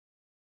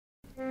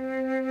The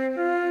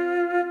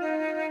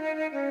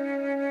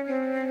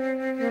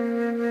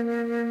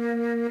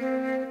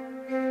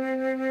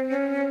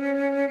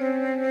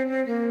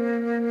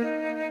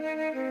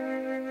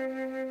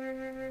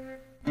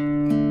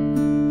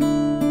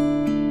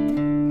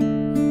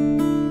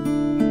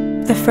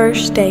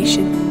first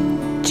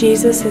station.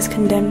 Jesus is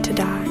condemned to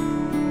die.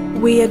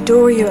 We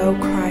adore you, O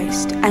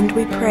Christ, and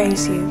we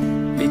praise you.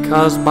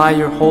 Because by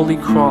your holy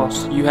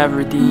cross you have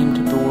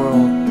redeemed the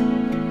world.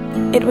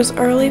 It was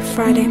early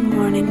Friday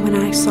morning when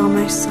I saw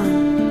my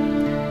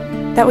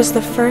son. That was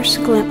the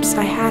first glimpse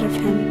I had of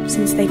him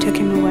since they took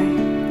him away.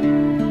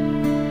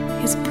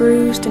 His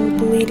bruised and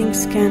bleeding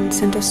skin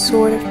sent a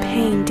sword of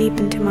pain deep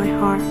into my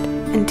heart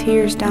and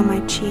tears down my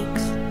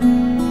cheeks.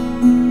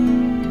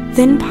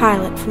 Then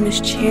Pilate from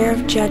his chair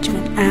of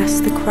judgment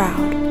asked the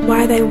crowd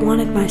why they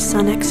wanted my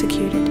son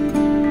executed.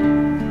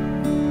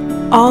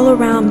 All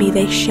around me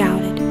they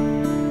shouted,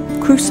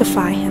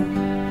 "Crucify him."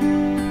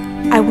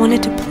 I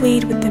wanted to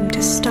plead with them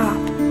to stop,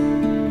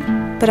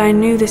 but I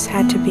knew this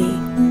had to be,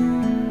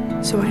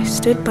 so I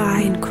stood by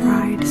and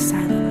cried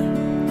silently.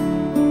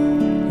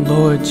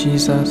 Lord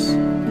Jesus,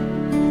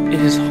 it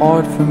is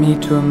hard for me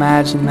to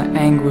imagine the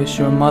anguish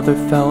your mother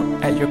felt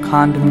at your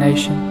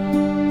condemnation.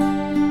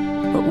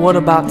 But what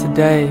about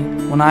today,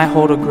 when I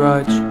hold a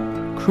grudge?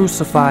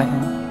 Crucify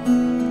him.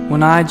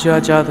 When I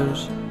judge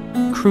others,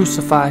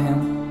 crucify him.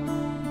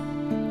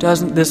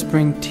 Doesn't this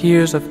bring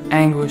tears of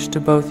anguish to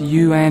both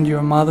you and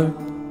your mother?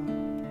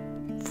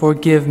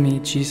 Forgive me,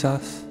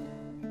 Jesus.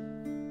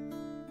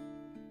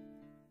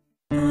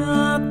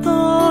 At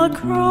the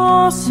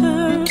cross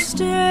her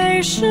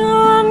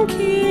station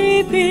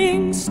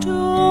keeping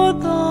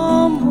stood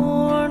the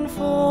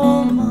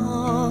mournful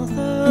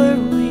mother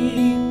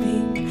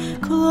weeping,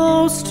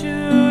 close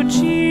to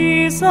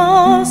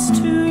Jesus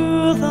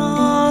to the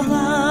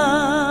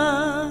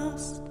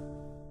last.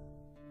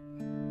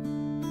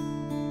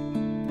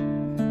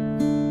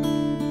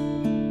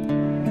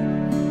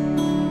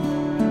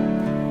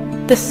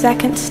 The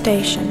second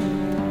station.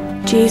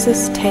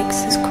 Jesus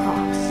takes his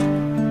cross.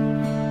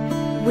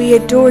 We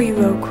adore you,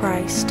 O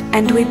Christ,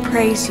 and we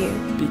praise you.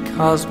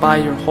 Because by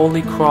your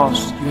holy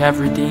cross you have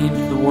redeemed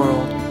the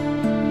world.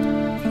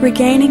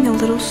 Regaining a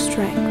little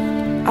strength,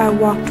 I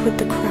walked with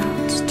the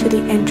crowds to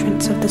the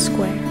entrance of the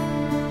square.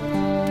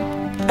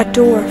 A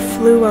door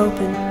flew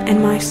open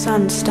and my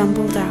son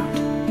stumbled out,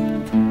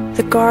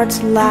 the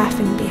guards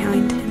laughing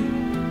behind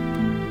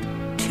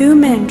him. 2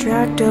 men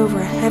dragged over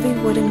a heavy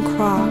wooden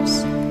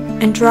cross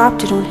and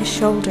dropped it on his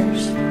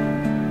shoulders.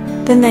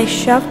 Then they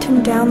shoved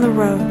him down the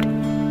road.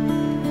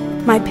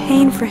 My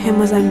pain for him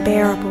was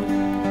unbearable.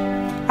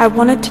 I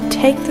wanted to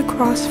take the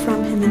cross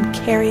from him and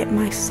carry it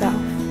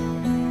myself.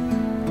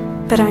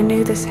 But I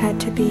knew this had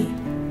to be,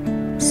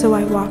 so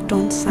I walked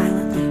on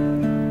silently.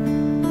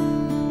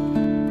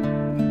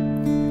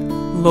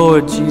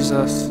 Lord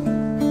Jesus,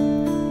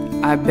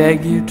 I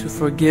beg you to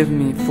forgive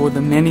me for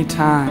the many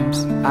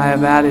times I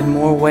have added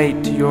more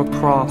weight to your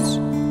cross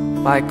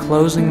by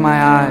closing my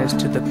eyes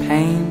to the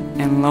pain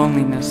and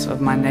loneliness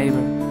of my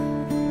neighbor.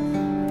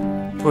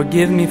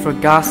 Forgive me for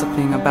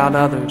gossiping about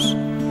others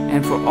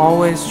and for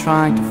always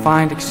trying to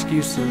find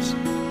excuses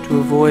to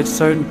avoid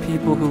certain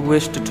people who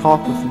wish to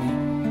talk with me.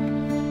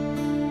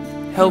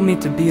 Help me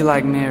to be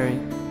like Mary,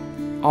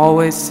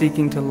 always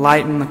seeking to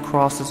lighten the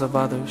crosses of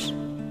others.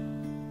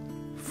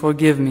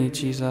 Forgive me,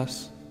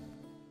 Jesus.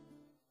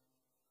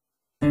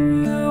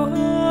 Through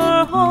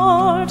her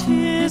heart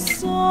his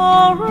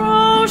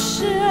sorrow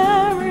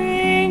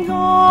sharing,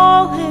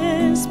 all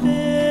his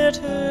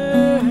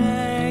bitter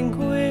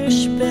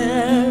anguish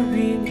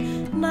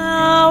bearing,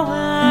 now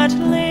at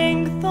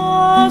length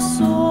the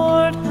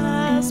sword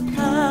has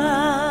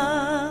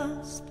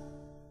passed.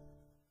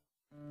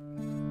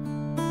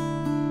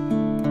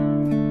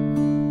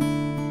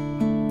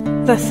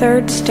 The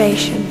third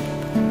station.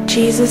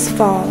 Jesus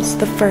falls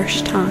the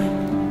first time.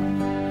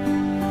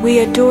 We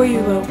adore you,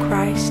 O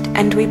Christ,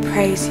 and we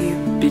praise you.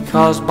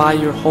 Because by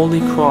your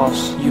holy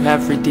cross you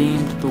have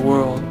redeemed the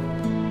world.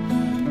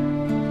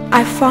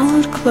 I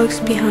followed close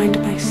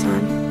behind my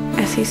son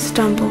as he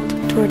stumbled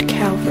toward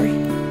Calvary.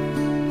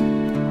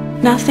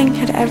 Nothing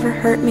had ever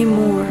hurt me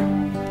more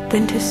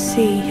than to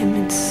see him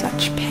in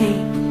such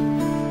pain.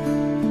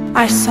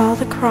 I saw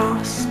the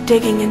cross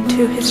digging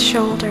into his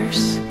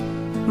shoulders.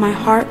 My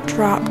heart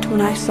dropped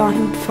when I saw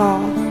him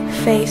fall,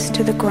 face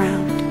to the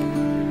ground.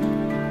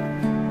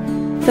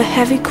 The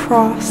heavy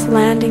cross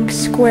landing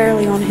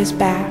squarely on his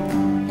back.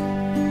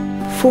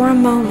 For a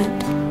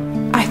moment,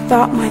 I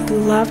thought my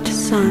beloved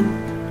son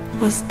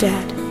was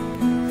dead.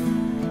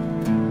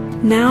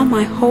 Now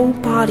my whole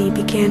body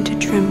began to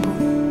tremble.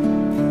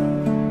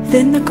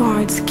 Then the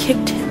guards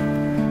kicked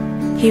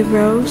him. He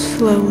rose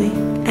slowly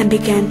and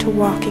began to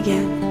walk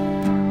again.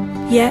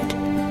 Yet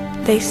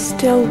they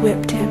still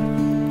whipped him.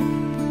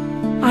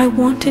 I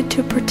wanted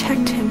to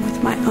protect him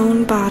with my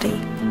own body,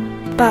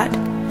 but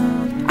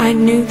I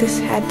knew this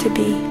had to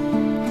be,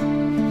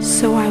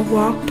 so I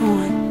walked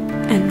on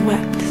and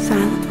wept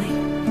silently.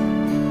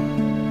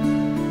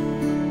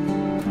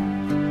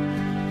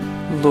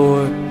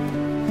 Lord,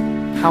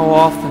 How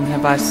often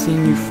have I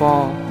seen you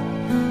fall,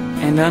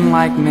 and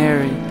unlike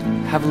Mary,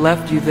 have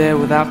left you there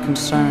without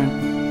concern.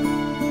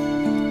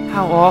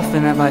 How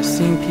often have I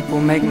seen people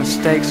make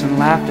mistakes and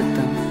laughed at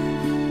them.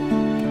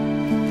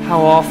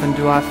 How often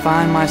do I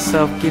find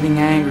myself getting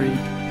angry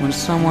when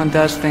someone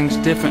does things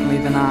differently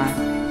than I.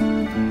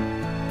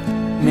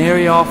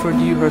 Mary offered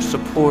you her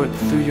support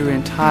through your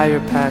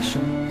entire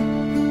passion.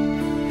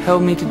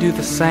 Help me to do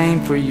the same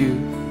for you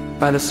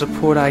by the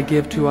support I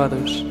give to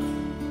others.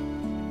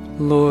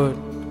 Lord,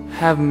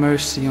 have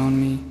mercy on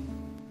me.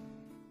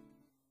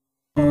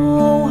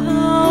 Oh,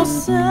 how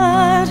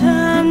sad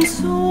and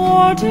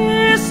sore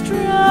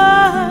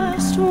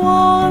distressed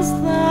was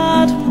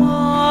that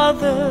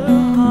mother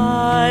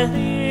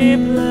highly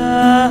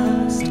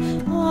blessed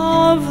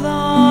of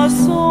the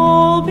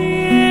sole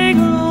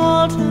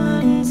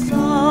begotten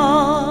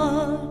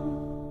Son.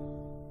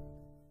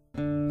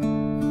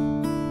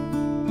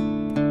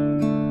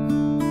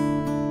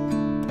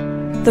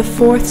 The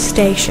fourth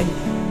station.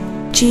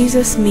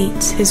 Jesus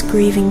meets his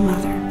grieving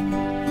mother.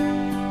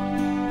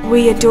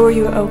 We adore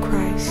you, O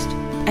Christ,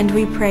 and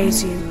we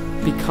praise you,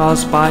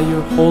 because by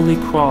your holy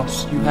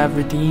cross you have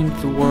redeemed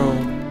the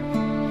world.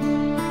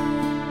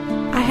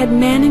 I had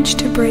managed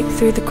to break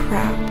through the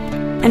crowd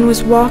and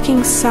was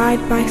walking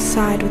side by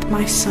side with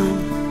my son.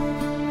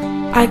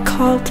 I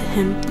called to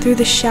him through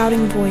the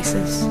shouting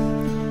voices.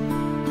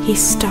 He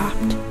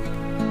stopped.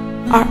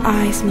 Our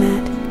eyes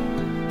met,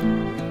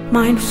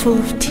 mine full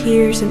of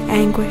tears and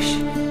anguish,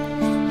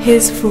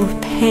 his full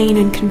of pain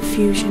and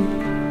confusion.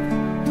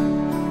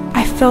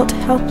 I felt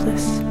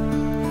helpless.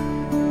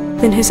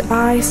 Then his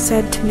eyes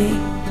said to me,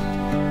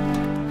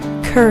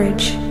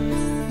 "Courage,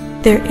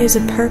 there is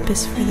a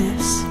purpose for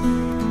this."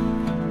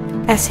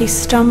 As he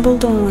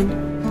stumbled on,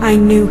 I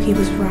knew he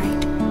was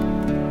right.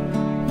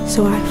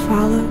 So I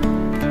followed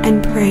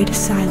and prayed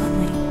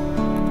silently.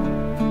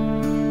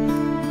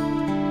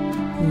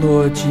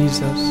 Lord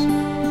Jesus,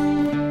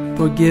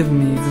 forgive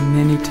me the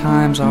many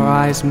times our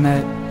eyes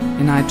met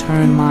and I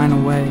turned mine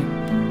away.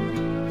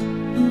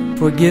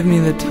 Forgive me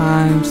the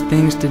times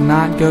things did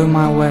not go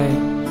my way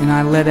and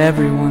I let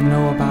everyone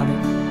know about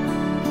it.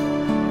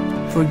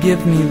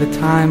 Forgive me the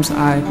times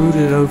I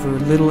brooded over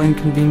little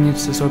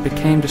inconveniences or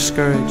became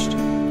discouraged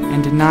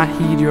and did not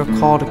heed your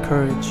call to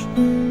courage.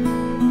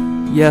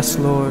 Yes,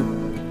 Lord,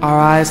 our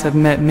eyes have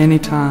met many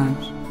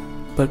times,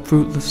 but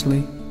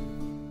fruitlessly.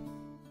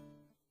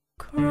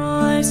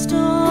 Christ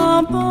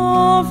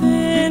above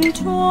in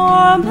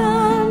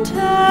torment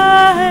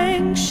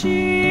hangs,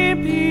 she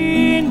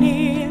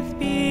beneath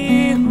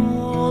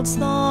beholds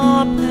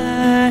the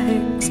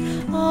pangs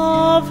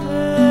of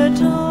her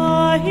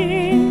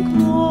dying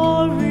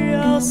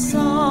glorious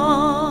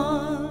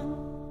Son.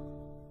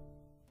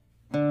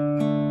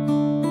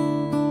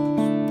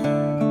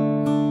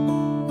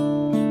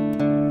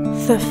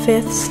 The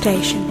fifth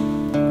station.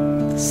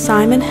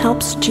 Simon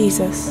helps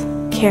Jesus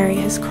carry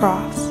his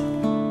cross.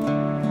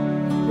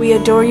 We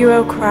adore you,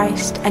 O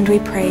Christ, and we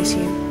praise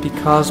you,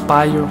 because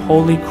by your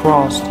holy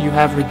cross you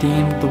have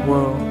redeemed the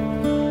world.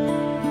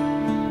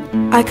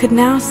 I could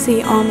now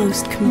see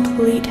almost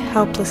complete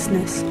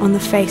helplessness on the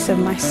face of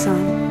my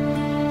son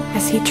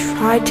as he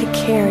tried to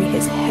carry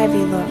his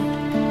heavy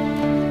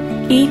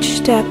load. Each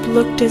step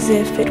looked as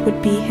if it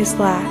would be his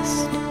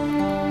last.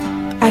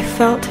 I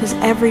felt his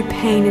every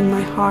pain in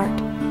my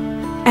heart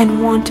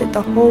and wanted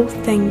the whole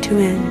thing to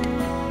end.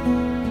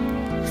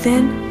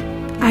 Then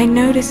I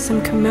noticed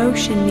some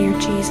commotion near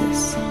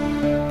Jesus.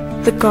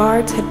 The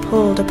guards had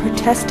pulled a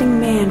protesting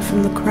man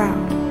from the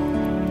crowd.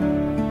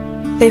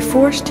 They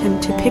forced him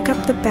to pick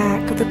up the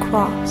back of the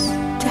cross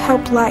to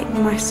help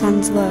lighten my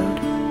son's load.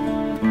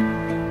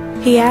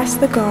 He asked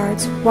the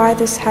guards why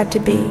this had to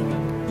be.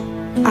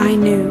 I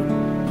knew,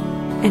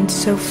 and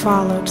so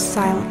followed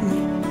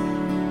silently.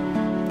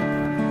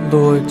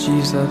 Lord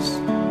Jesus,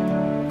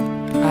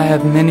 I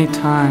have many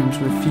times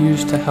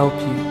refused to help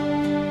you.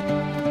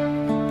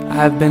 I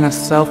have been a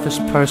selfish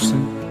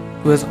person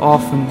who has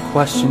often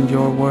questioned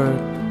your word.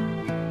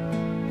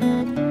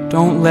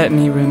 Don't let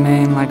me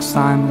remain like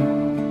Simon,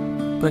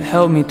 but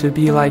help me to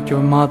be like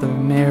your mother,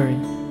 Mary,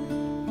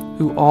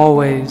 who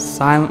always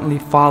silently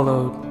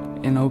followed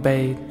and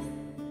obeyed.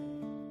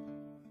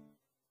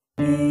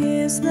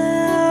 Is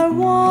there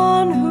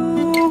one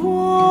who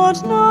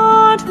would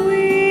not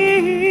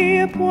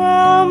weep,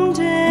 whelmed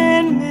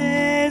in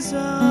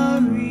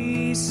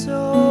misery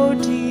so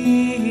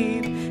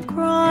deep,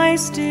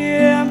 Christ's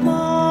dear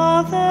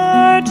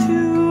mother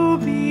to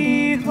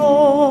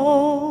behold?